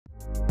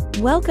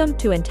Welcome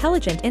to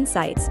Intelligent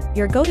Insights,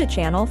 your go-to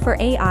channel for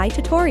AI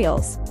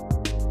tutorials.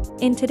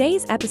 In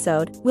today's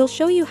episode, we'll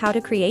show you how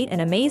to create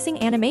an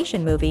amazing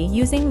animation movie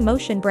using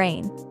Motion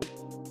Brain.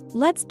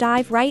 Let's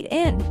dive right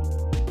in.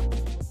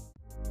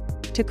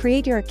 To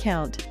create your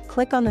account,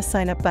 click on the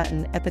Sign Up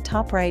button at the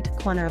top right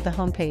corner of the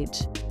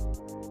homepage.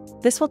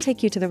 This will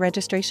take you to the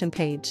registration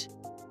page.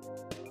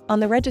 On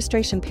the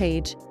registration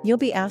page, you'll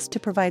be asked to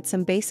provide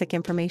some basic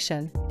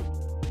information.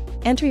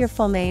 Enter your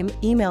full name,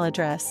 email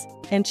address,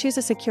 and choose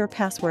a secure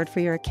password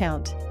for your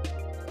account.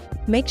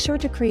 Make sure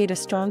to create a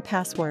strong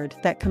password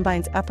that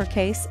combines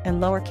uppercase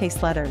and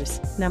lowercase letters,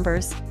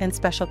 numbers, and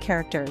special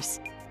characters.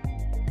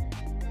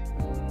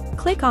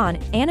 Click on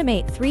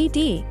Animate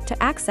 3D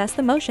to access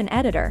the motion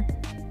editor.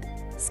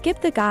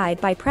 Skip the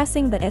guide by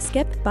pressing the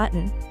Skip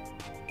button.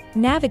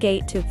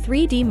 Navigate to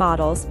 3D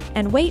models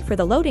and wait for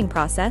the loading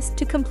process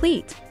to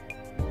complete.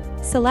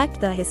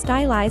 Select the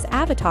Stylize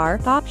Avatar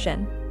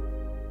option.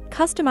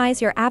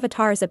 Customize your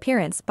avatar's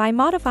appearance by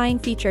modifying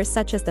features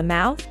such as the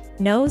mouth,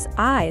 nose,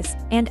 eyes,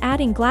 and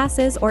adding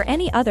glasses or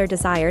any other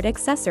desired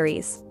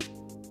accessories.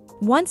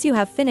 Once you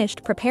have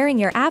finished preparing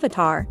your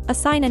avatar,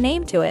 assign a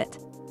name to it.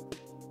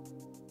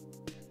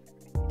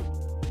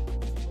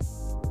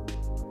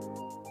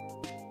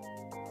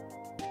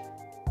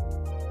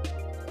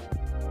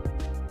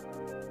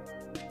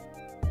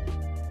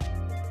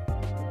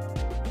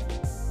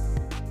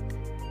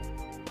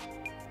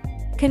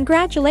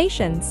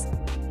 Congratulations!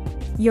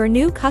 Your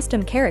new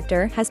custom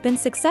character has been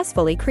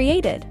successfully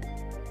created.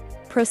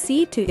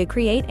 Proceed to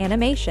create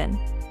animation.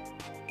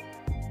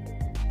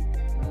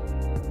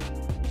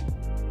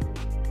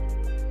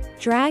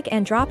 Drag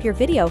and drop your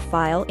video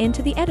file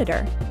into the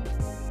editor.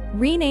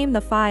 Rename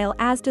the file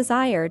as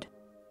desired.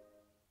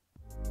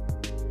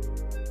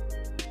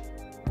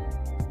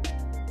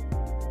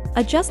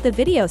 Adjust the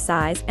video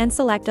size and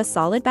select a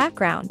solid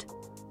background.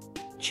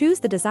 Choose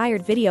the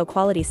desired video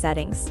quality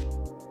settings.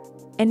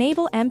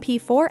 Enable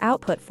MP4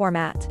 output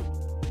format.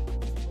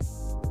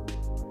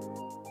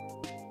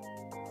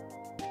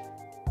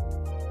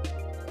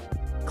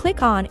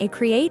 Click on a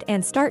Create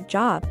and Start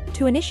Job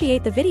to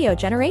initiate the video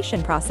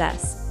generation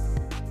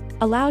process.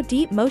 Allow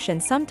Deep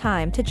Motion some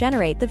time to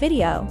generate the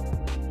video.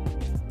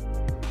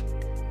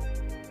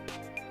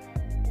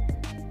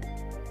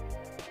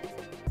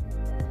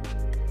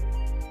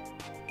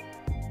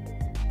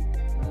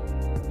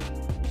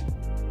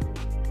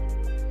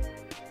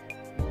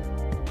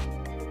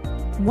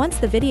 Once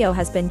the video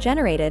has been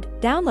generated,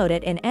 download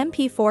it in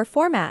MP4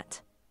 format.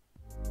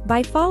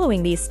 By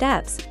following these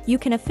steps, you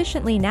can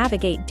efficiently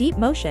navigate Deep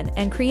Motion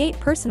and create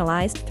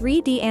personalized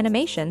 3D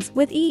animations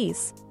with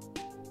ease.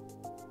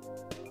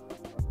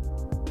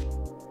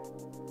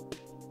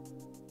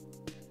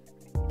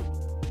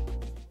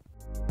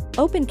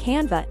 Open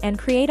Canva and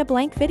create a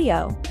blank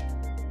video.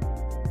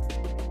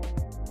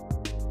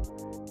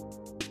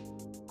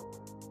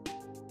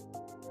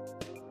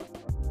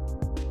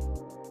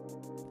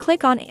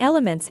 Click on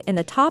Elements in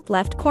the top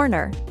left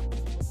corner.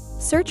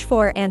 Search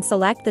for and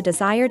select the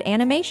desired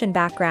animation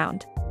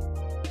background.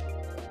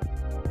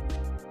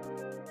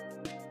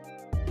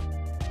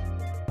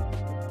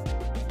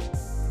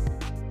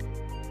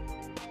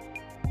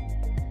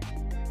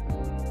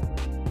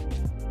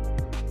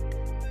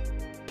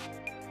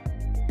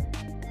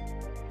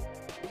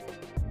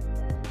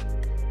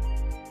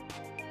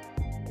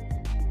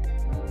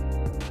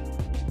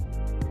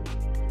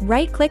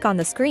 Right-click on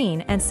the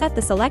screen and set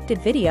the selected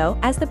video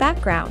as the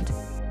background.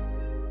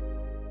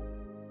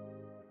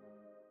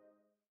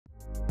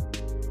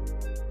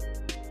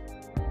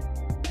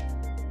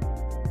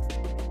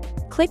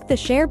 Click the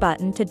Share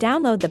button to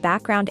download the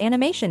background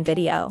animation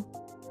video.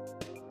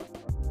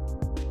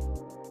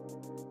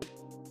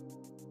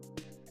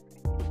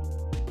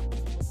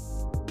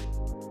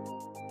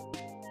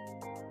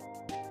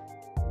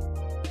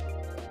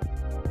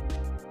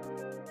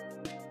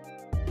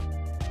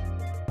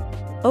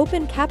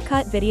 Open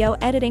CapCut video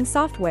editing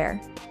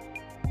software.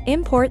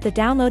 Import the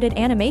downloaded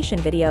animation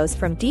videos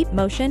from Deep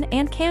Motion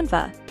and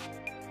Canva.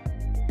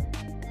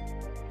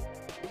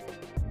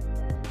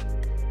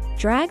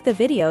 Drag the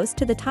videos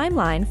to the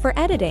timeline for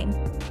editing.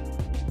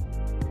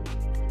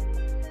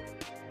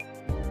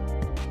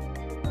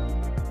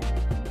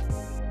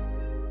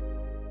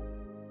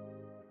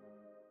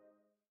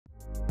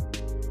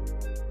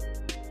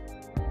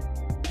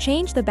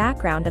 Change the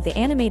background of the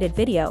animated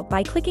video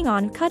by clicking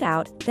on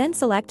Cutout, then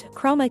select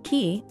Chroma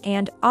Key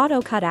and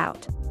Auto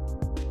Cutout.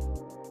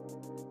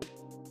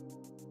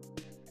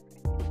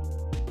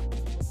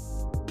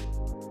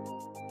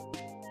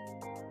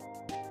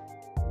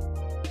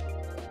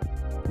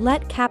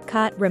 Let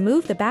CapCut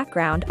remove the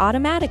background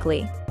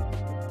automatically.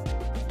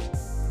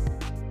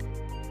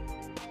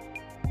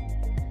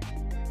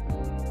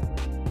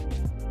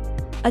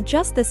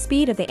 Adjust the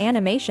speed of the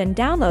animation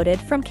downloaded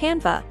from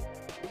Canva.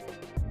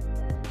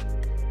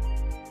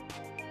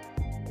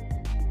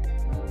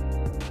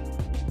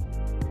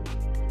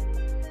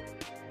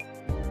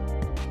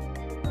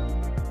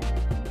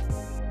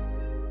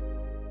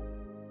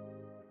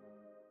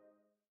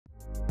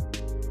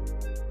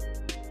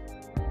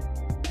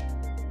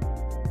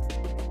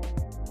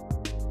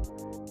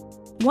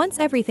 Once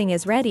everything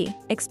is ready,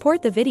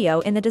 export the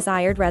video in the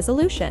desired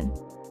resolution.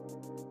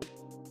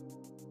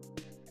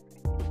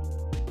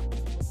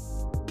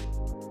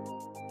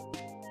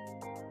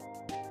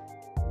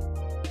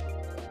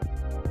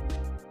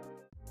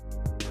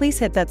 Please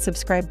hit that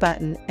subscribe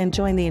button and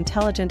join the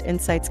Intelligent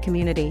Insights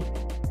community.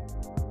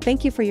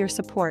 Thank you for your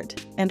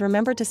support, and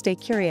remember to stay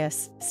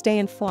curious, stay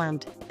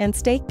informed, and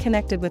stay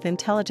connected with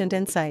Intelligent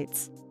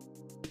Insights.